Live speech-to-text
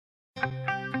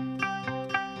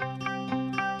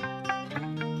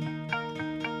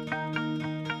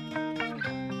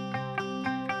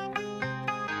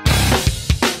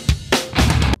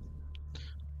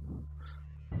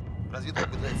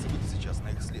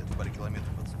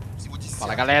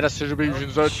Fala galera, sejam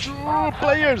bem-vindos a Two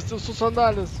Players, eu sou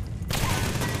Sandalhas.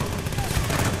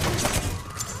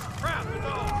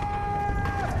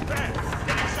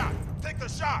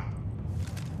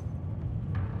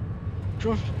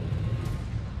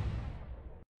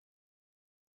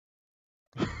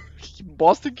 Que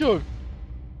bosta que houve?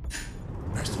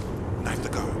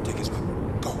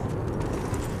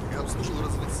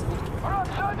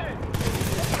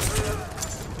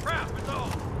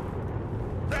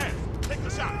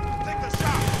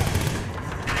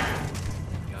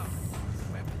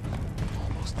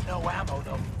 No ammo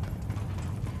though.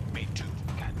 Me too,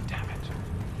 god damn it.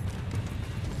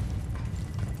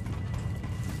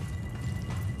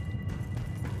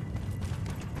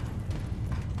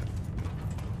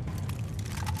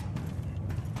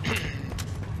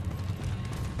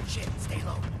 Shit, stay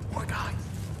low. More guys.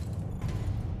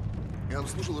 Я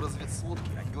обслужил разведсводки.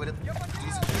 Они говорят,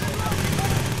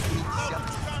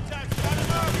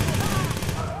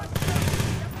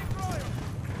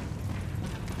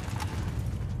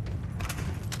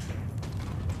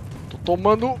 Tô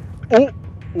tomando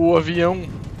o avião.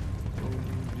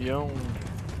 Avião.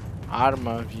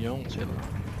 Arma, avião, sei lá.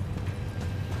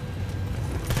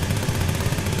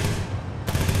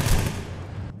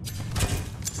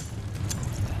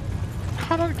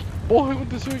 Caralho, que porra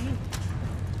aconteceu aqui?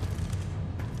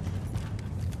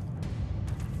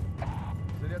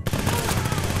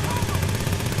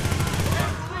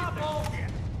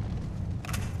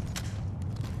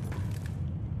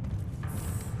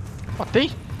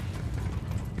 Matei?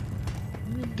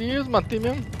 Meu Deus, matei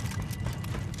mesmo.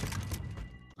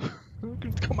 Não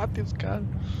acredito que eu matei os caras.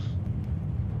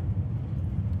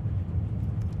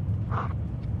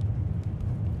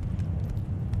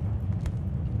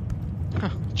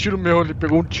 Tiro meu, ele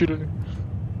pegou um tiro ali.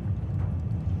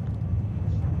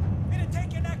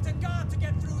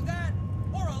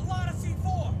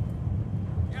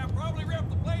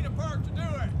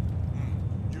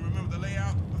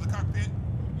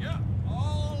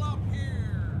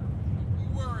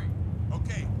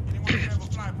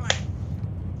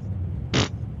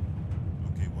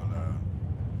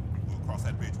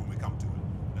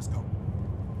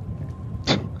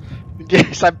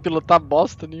 Ninguém sabe pilotar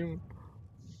bosta nenhuma.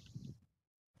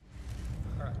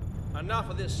 Enough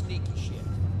of this sneaky shit.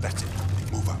 That's it.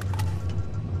 Move up.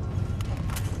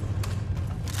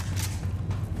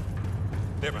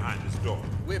 They're behind this door.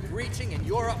 We're breaching and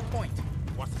you're up point.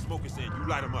 Once the smoke is in, you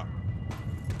light them up.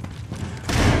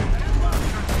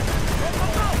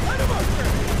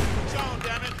 Sean,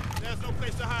 damn it! There's no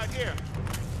place to hide here.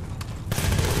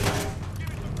 Give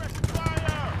it suppression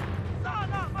fire!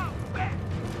 Son of a bitch!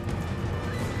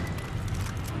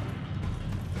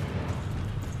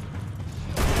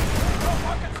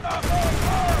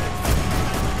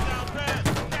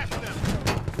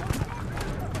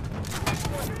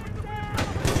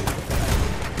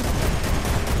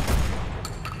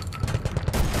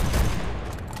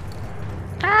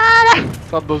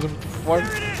 Essa 12 é muito forte.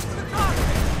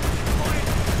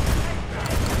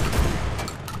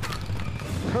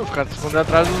 Os caras se escondem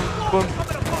atrás dos bancos.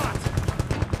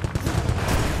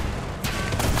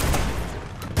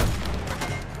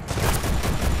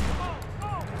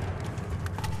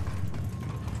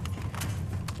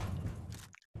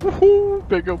 Uhul!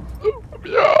 Pegamos o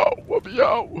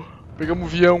avião! Pegamos o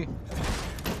avião!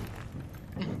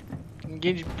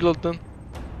 Ninguém de pilotando.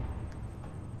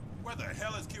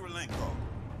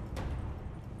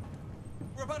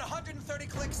 We're about 130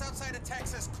 clicks outside of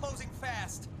Texas, closing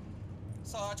fast.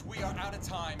 Sarge, we are out of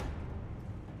time.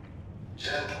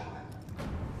 Gentlemen,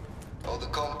 all the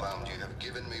compound you have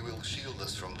given me will shield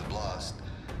us from the blast.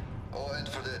 Oh, and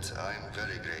for that, I'm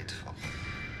very grateful.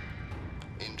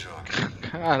 Enjoy.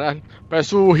 Caralho,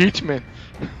 parece o Hitman.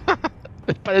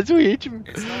 Parece o Hitman.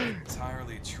 It's not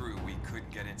entirely true we couldn't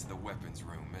get into the weapons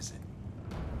room, is it?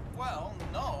 Well,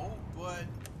 no, but...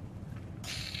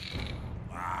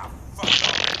 Ah, fuck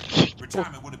off.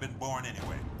 Retirement would have been born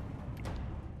anyway.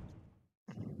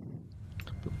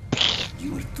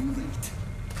 You are too late.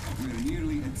 We're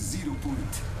nearly at 0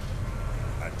 point.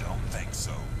 I don't think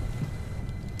so.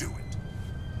 Do it.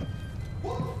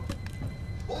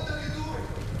 What are you doing?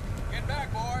 Get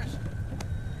back, boys.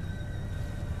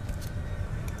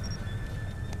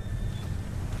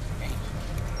 Hey,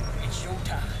 it's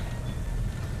showtime.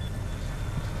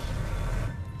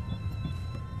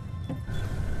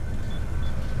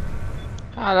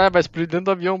 Caralho, vai explodir dentro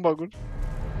do avião o bagulho.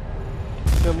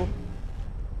 Pelou.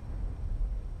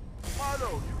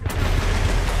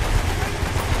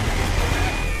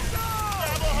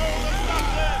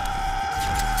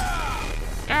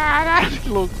 Caralho, que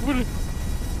loucura!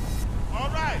 All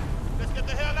right, let's get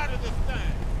the hell out of this thing.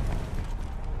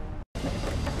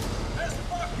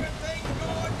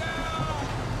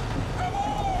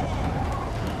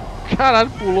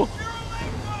 Caralho, pulou.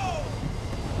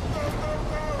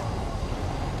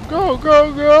 Go,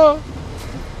 go, go!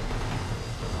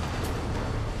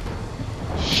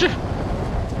 Shit.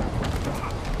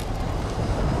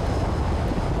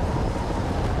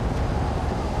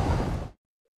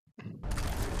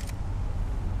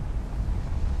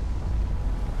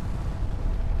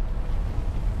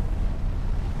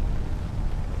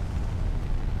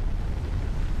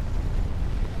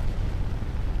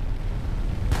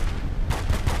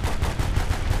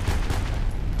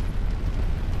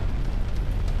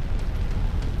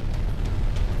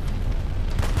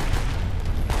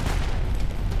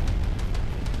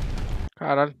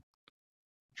 Caralho.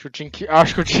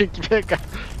 Acho que eu tinha que pegar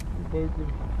o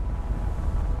bagulho.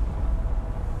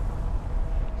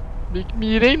 Meio que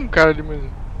mirei no cara ali, mano.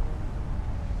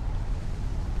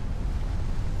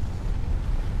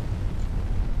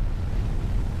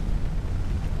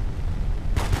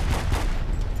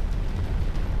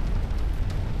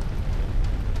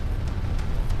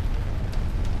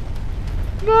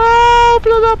 Não,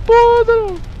 filho da puta!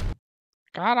 Não.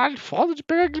 Caralho, foda de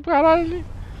pegar aquele caralho ali.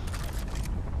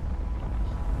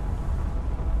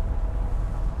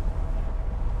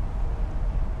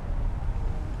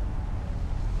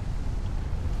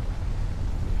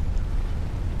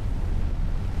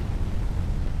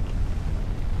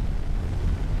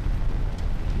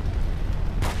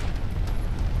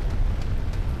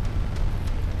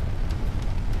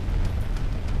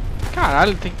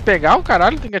 Caralho, tem que pegar o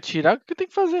caralho, tem que atirar, o que tem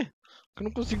que fazer? Eu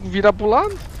não consigo virar pro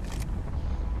lado.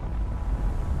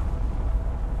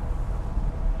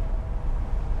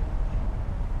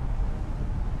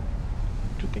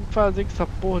 O que eu tenho que fazer com essa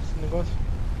porra desse negócio?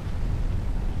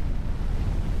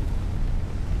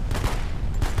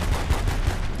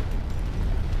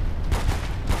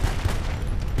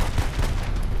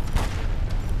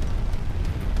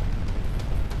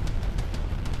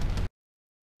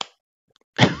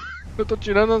 Eu tô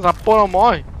tirando essa porra,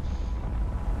 morre.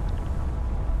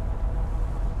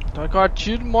 Então é que eu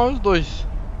atiro, morre os dois.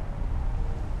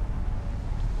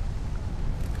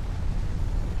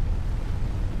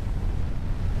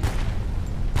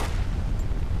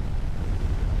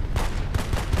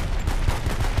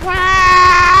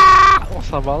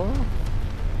 Nossa, a bala.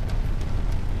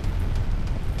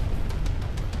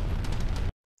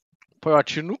 Pô, eu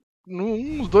atiro no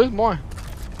um, os dois morrem.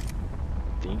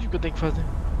 Entendi o que eu tenho que fazer.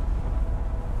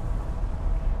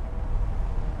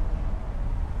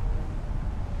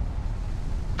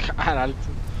 Caralho,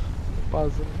 tô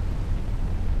passando.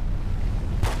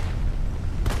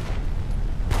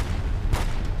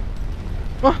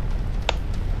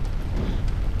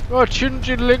 Eu atiro no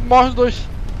tiro leigo, morre os dois.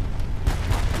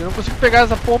 Eu não consigo pegar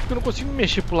essa porra porque eu não consigo me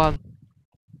mexer pro lado.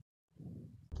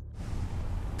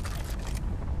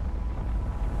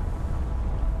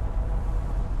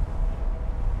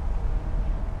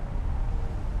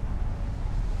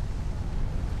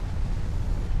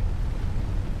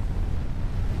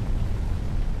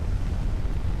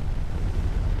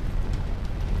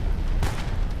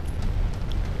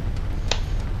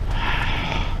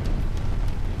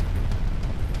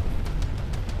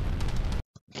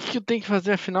 O que eu tenho que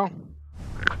fazer afinal?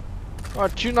 Eu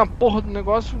atiro na porra do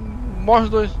negócio, morre os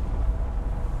dois.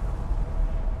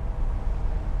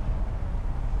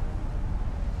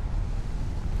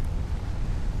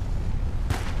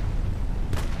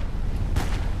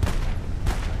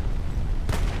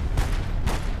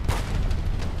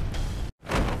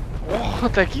 Porra,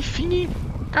 até que fim, hein?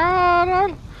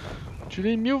 Caralho.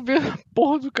 Tirei 1000 vezes a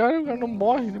porra do cara, o cara não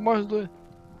morre, ele morre os dois.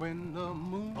 When the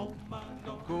moon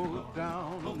goes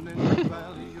down in the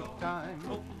valley of time,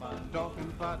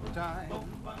 talking about time.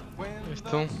 When the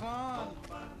Estão sun,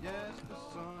 yes, the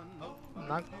sun.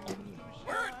 na...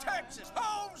 We're in Texas,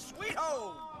 home sweet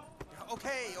home.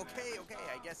 Okay.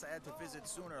 I guess I had to visit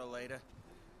sooner or later.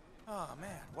 Oh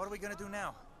man, what are we gonna do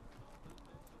now?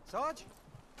 Sarge,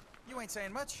 you ain't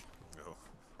saying much. Oh,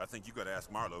 I think you gotta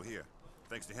ask Marlowe here.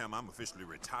 Thanks to him, I'm officially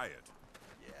retired.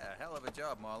 Yeah, hell of a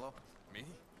job, Marlo. Me?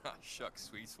 Shucks,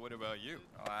 Sweets, what about you?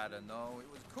 Oh, I don't know. It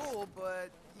was cool, but,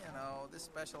 you know, this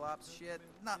special ops shit,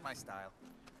 not my style.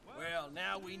 Well,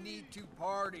 now we need to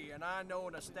party, and I know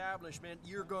an establishment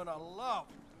you're gonna love.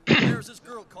 There's this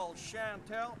girl called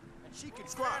Chantel, and she can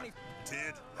granny.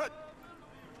 Ted,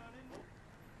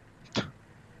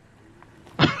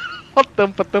 Ó,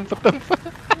 tampa.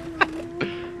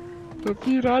 Tá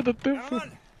pirada, tampa.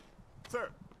 Gentlemen, sir.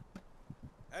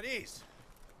 at ease.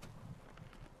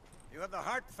 You have the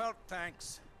heartfelt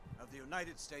thanks of the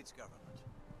United States government.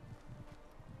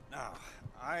 Now,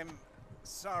 I'm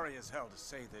sorry as hell to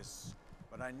say this,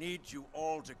 but I need you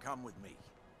all to come with me.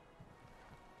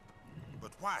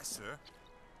 But why, sir?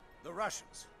 The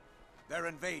Russians. They're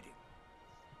invading.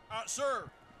 Sir.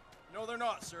 No, they're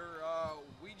not, sir.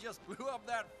 We just blew up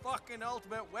that fucking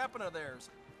ultimate weapon of theirs.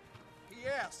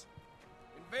 P.S.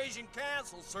 Invasion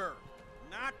canceled, sir.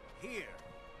 Not here.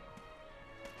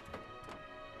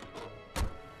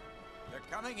 They're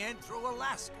coming in through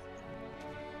Alaska.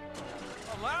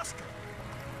 Alaska?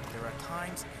 There are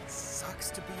times it sucks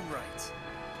to be right.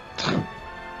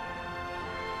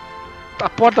 A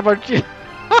porta partida.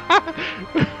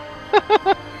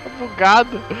 Tá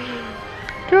bugado.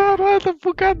 Caralho, tá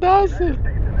bugadaço.